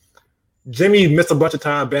 Jimmy missed a bunch of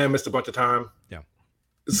time. Bam missed a bunch of time. Yeah.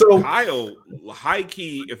 So Kyle, high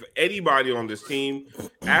key, if anybody on this team,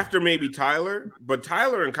 after maybe Tyler, but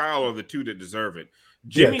Tyler and Kyle are the two that deserve it.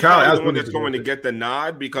 Jimmy Kyle is the one that's going to get the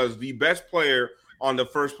nod because the best player on the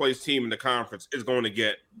first place team in the conference is going to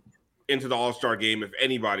get into the All-Star game if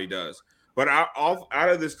anybody does. But out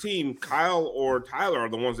of this team, Kyle or Tyler are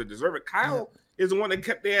the ones that deserve it. Kyle is the one that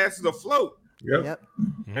kept their asses afloat. Yep.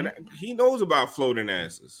 And he knows about floating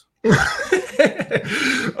asses.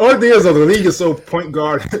 Only thing is, the league is so point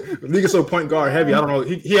guard. The league is so point guard heavy. I don't know.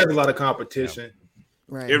 He has a lot of competition.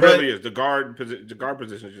 Right. It really is. The guard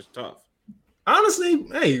position is just tough. Honestly,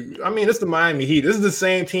 hey, I mean, it's the Miami Heat. This is the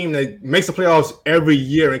same team that makes the playoffs every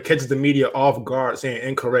year and catches the media off guard saying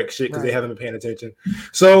incorrect shit because they haven't been paying attention.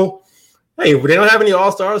 So, hey, if they don't have any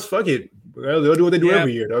All-Stars, fuck it. They'll do what they do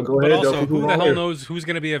every year. They'll go ahead. Also, who the hell knows who's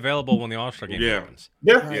going to be available when the All-Star game happens?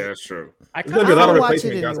 Yeah, that's true. I feel like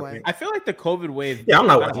the COVID wave. Yeah, I'm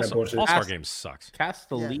not watching that bullshit. All-Star game sucks. Cast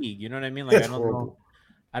the league. You know what I mean? Like I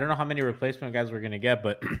don't know how many replacement guys we're going to get,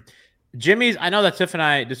 but Jimmy's. I know that Tiff and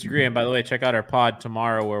I disagree. And by the way, check out our pod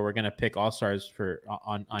tomorrow where we're going to pick All-Stars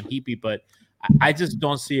on Heat. But I just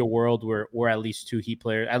don't see a world where at least two Heat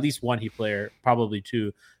players, at least one Heat player, probably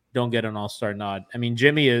two, don't get an All-Star nod. I mean,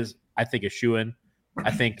 Jimmy is, I think, a shoo-in.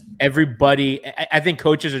 I think I think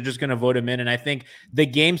coaches are just going to vote him in. And I think the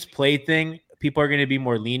games played thing, people are going to be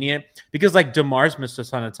more lenient because like DeMar's missed a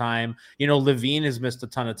ton of time. You know, Levine has missed a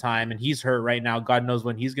ton of time and he's hurt right now. God knows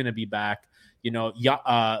when he's going to be back. You know,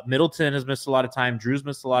 Middleton has missed a lot of time. Drew's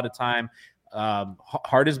missed a lot of time.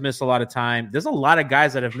 Hart has missed a lot of time. There's a lot of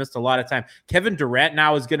guys that have missed a lot of time. Kevin Durant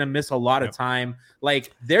now is going to miss a lot of time.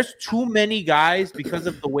 Like there's too many guys because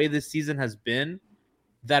of the way this season has been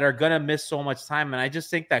that are going to miss so much time. And I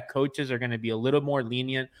just think that coaches are going to be a little more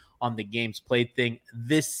lenient on the games played thing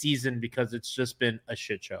this season because it's just been a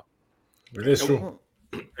shit show. It is true.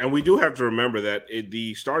 And we do have to remember that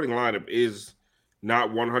the starting lineup is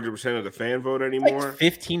not 100% of the fan vote anymore. Like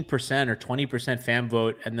 15% or 20% fan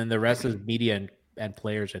vote, and then the rest is media and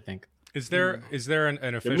players, I think. Is there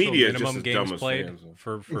an official minimum games played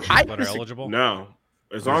for people that are eligible? No.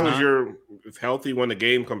 As long as you're healthy when the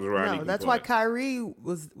game comes around. No, that's why Kyrie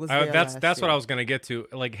was there That's what I was gonna get to.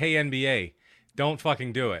 Like, hey NBA, don't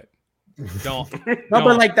fucking do it. Don't.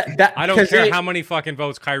 But like that I don't care how many fucking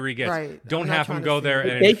votes Kyrie gets. Right. Don't have him go there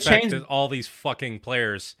and infect all these fucking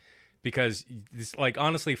players because, like,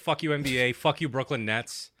 honestly, fuck you NBA, fuck you Brooklyn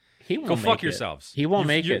Nets. Go fuck yourselves. He won't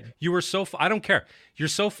make it. You were so. I don't care. You're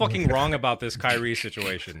so fucking wrong about this Kyrie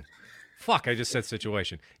situation. Fuck, I just said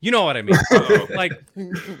situation. You know what I mean? Like,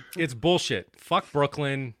 it's bullshit. Fuck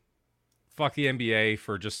Brooklyn. Fuck the NBA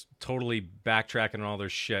for just totally backtracking on all their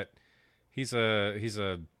shit. He's a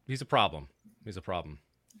problem. He's a problem.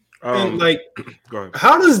 And like, go ahead.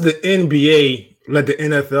 How does the NBA let the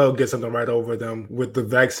NFL get something right over them with the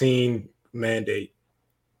vaccine mandate?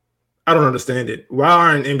 I don't understand it. Why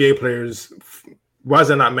aren't NBA players? Why is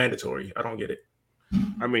that not mandatory? I don't get it.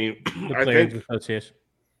 I mean, The I Players think Association.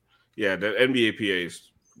 yeah, the NBA PA is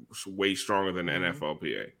way stronger than the NFL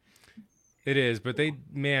PA. It is, but they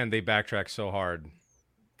backtrack so hard.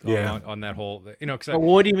 Yeah, on that whole,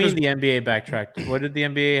 What do you mean the NBA backtracked? What did the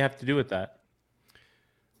NBA have to do with that?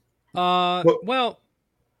 Well,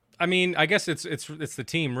 I mean, I guess it's the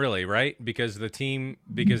team really, right? Because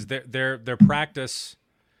their practice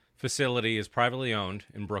facility is privately owned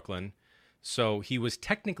in Brooklyn. So he was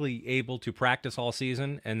technically able to practice all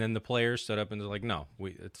season, and then the players stood up and was like, "No,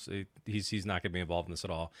 he's not going to be involved in this at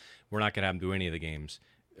all. We're not going to have him do any of the games,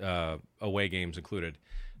 away games included."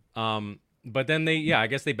 But then I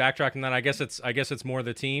guess they backtracked on that. I guess it's more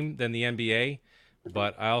the team than the NBA,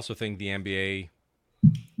 but I also think the NBA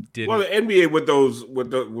did. Well, the NBA with those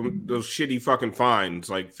shitty fucking fines,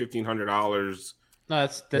 like $1,500. No,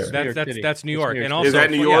 that's New York. And also, is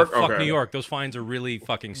that New York? Yeah, fuck okay. New York. Those fines are really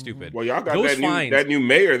fucking stupid. Well, y'all got those that new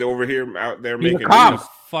mayor over here out there He's making a cop. He's a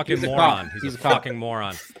fucking moron. He's a fucking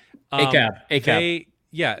moron. ACAB.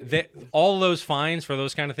 All those fines for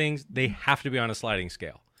those kind of things, they have to be on a sliding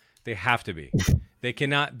scale. They have to be. They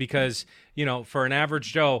cannot, because for an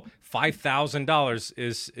average Joe, $5,000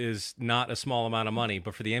 is not a small amount of money.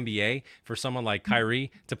 But for the NBA, for someone like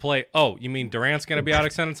Kyrie to play, you mean Durant's going to be out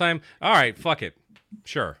extended time? All right, fuck it,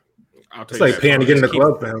 sure. It's like paying to get in the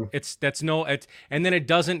club, man. And then it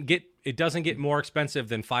doesn't get more expensive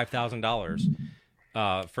than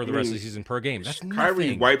 $5,000 for the rest of the season per game. That's Kyrie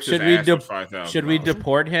nothing. wipes his ass with $5,000. Should we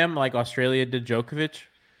deport him like Australia did Djokovic?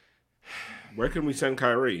 Where can we send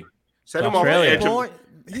Kyrie? Send him Australia.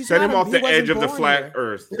 off the edge of the flat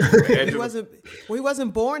earth. He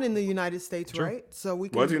wasn't born in the United States, right? So we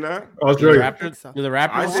can, was he not? Australia. Do the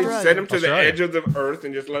Raptors? I say send him to the edge of the earth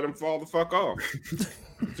and just let him fall the fuck off.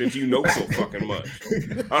 Since you know so fucking much.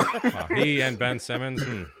 He and Ben Simmons.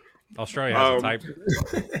 Australia has a type.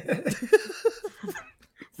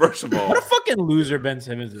 First of all, what a fucking loser Ben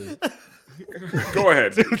Simmons is. Go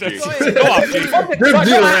ahead. Go off,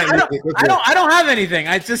 I don't have anything.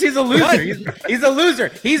 He's a loser. He's a loser.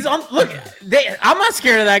 I'm not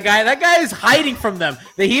scared of that guy. That guy is hiding from them.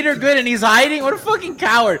 The Heat are good and he's hiding. What a fucking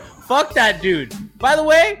coward. Fuck that dude. By the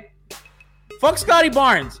way, fuck Scotty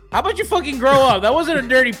Barnes. How about you fucking grow up? That wasn't a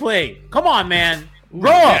dirty play. Come on, man.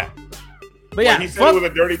 Grow up. But yeah, he said it was a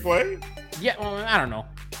dirty play? Yeah, well, I don't know.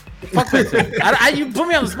 Fuck this. You put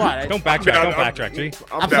me on the spot. Don't backtrack, G.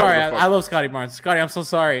 I'm sorry. I love Scotty Barnes. Scotty, I'm so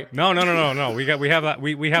sorry. No. We have that.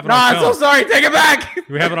 We have it no, on film. film. I'm so sorry. Take it back.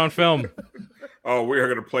 We have it on film. Oh, we are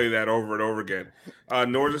going to play that over and over again.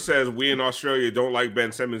 Norza says, we in Australia don't like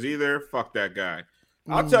Ben Simmons either. Fuck that guy.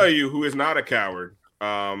 I'll tell you who is not a coward.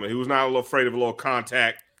 He was not afraid of a little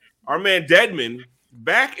contact. Our man Dedmon,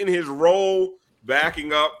 back in his role,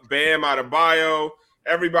 backing up Bam Adebayo.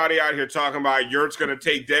 Everybody out here talking about Yurt's going to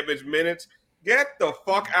take Dedmon's minutes. Get the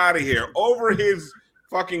fuck out of here. Over his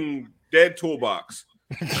fucking dead toolbox.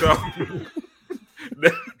 So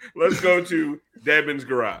let's go to Dedmon's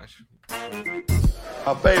garage.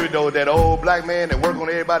 My favorite, though, that old black man that work on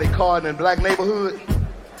everybody's car in the black neighborhood.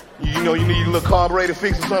 You know, you need a little carburetor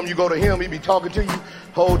fix or something. You go to him, he be talking to you.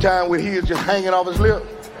 Whole time with his just hanging off his lip.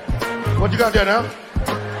 What you got there now?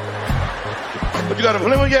 But you got a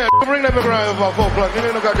flimmer? Yeah, bring that back around here about 4 o'clock. There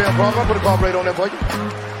ain't no goddamn problem. I'll put a carburetor on there for you.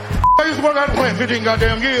 I used to work out the plant 15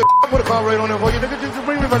 goddamn years. I'll put a carburetor on there for you. Nigga, just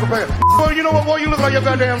bring me back a pair. Boy, you know what, boy? You look like your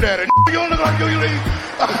goddamn daddy. You don't look like you leave.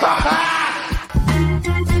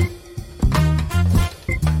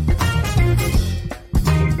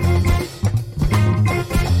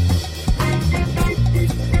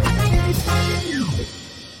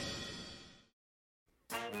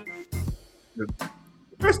 The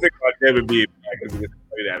best thing about Devin being back is we get to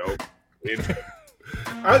play that over.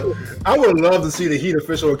 I would love to see the Heat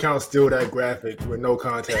official account steal that graphic with no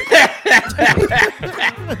contact.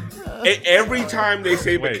 Every time they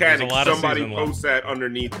say mechanics, there's a lot of somebody season posts that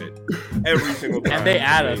underneath it. Every single time. And they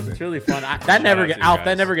add us. It's really fun. That never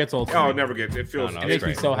gets old. Oh, it never gets. It feels. No, It makes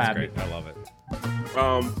me great. so That's happy. great. I love it.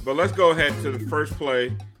 But let's go ahead to the first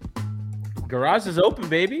play. Garage is open,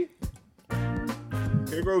 baby.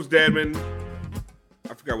 Here goes Dedmon.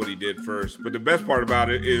 I forgot what he did first, but the best part about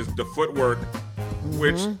it is the footwork,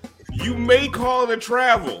 which you may call it a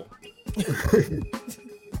travel.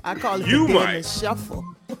 I call it You the might. shuffle.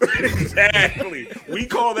 Exactly. We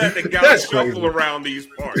call that the gout shuffle around these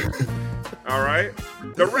parts. All right?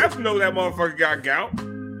 The refs know that motherfucker got gout.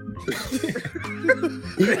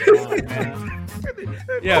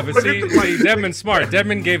 Yeah, but see, Dedmon's smart.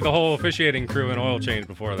 Dedmon gave the whole officiating crew an oil change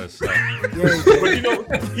before this. So. But you know,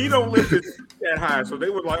 he don't lift it that high, so they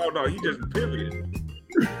were like, "Oh no, he just pivoted."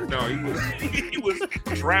 No, he was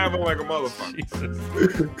traveling like a motherfucker. Jesus.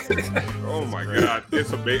 Oh my god,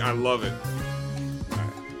 it's amazing. I love it.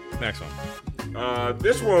 Next one.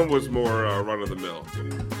 This one was more run of the mill.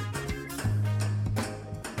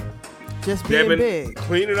 Just being big.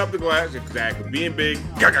 Cleaning up the glass, exactly. Being big.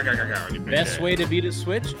 Best way to beat a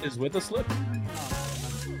switch is with a slip.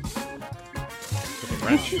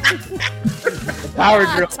 Power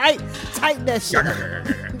drill. Tight that shit.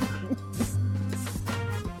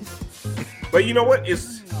 But you know what?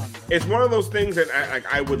 It's one of those things that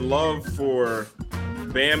I would love for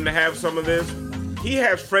Bam to have some of this. He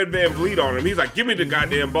has Fred VanVleet on him. He's like, "Give me the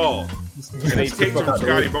goddamn ball," and he takes him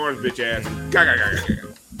Scotty Barnes bitch ass.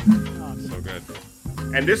 So good.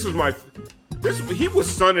 And this was he was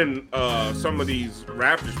sunning some of these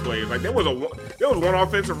Raptors players. Like there was one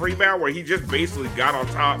offensive rebound where he just basically got on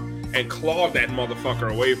top and clawed that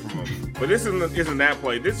motherfucker away from him. But this isn't that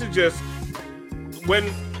play. This is just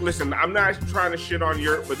listen, I'm not trying to shit on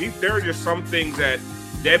Yurt, but there are just some things that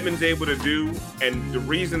Dedmon's able to do, and the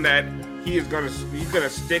reason that he's gonna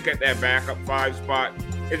stick at that backup 5 spot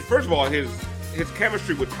is, first of all, his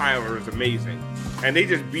chemistry with Tyler is amazing, and they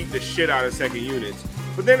just beat the shit out of second units.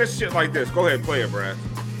 But then it's shit like this. Go ahead, play it, Brad.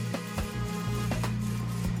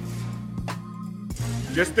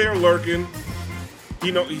 Just there lurking.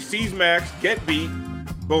 He sees Max get beat.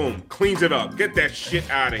 Boom, cleans it up. Get that shit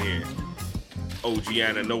out of here.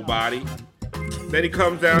 Gianna, nobody. Then he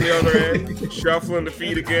comes down the other end, shuffling the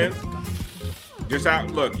feet again. Just out.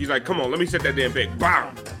 Look, he's like, "Come on, let me set that damn pick."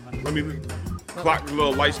 Bam. Let me clock the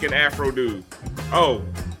little light skinned Afro dude. Oh,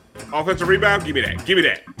 offensive rebound. Give me that. Give me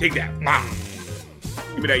that. Take that. Bam.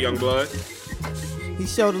 Give me that, young blood. He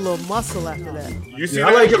showed a little muscle after that. You see? Yeah,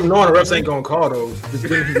 I like him knowing the refs ain't gonna call those. Just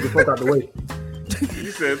getting people the fuck out the way. He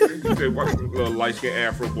said, "What little light skinned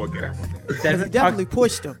Afro boy, get out." He definitely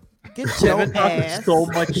pushed him. Get your Devin talking ass. so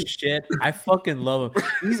much shit. I fucking love him.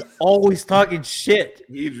 He's always talking shit.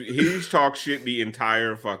 He's talked shit the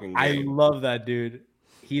entire fucking game. I love that dude.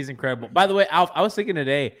 He's incredible. By the way, Alf, I was thinking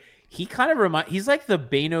today, he kind of he's like the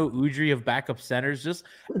Beno Udrih of backup centers, just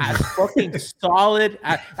as fucking solid.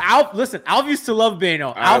 Alf used to love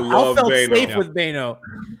Beno. Alf felt Beno. safe with Beno.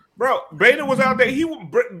 Bro, Beno was out there.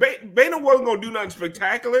 Beno wasn't gonna do nothing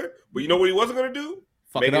spectacular, but you know what he wasn't gonna do?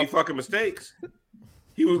 Make any fucking mistakes.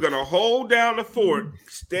 He was gonna hold down the fort,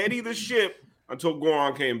 steady the ship until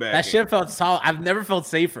Goran came back. That shit felt solid. I've never felt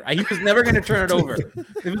safer. He was never gonna turn it over.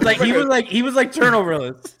 It was like he was like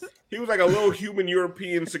turnoverless. He was like a little human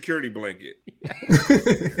European security blanket.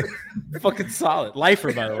 Fucking solid.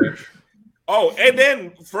 Lifer, by the way. Oh, and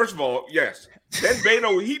then first of all, yes. Then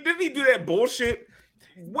Beno, he do that bullshit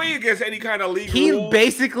way against any kind of legal He rule.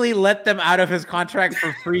 basically let them out of his contract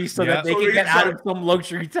for free so that they can get out of some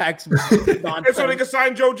luxury tax nonsense. And so they could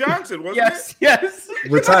sign Joe Johnson, wasn't it? Yes.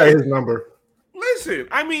 Retire his number. Listen,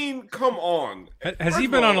 I mean, come on. Has he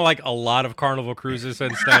been on a lot of Carnival cruises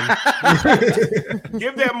since then?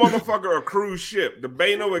 Give that motherfucker a cruise ship, the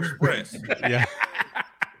Beno Express. Yeah.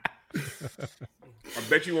 I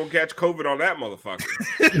bet you won't catch COVID on that motherfucker.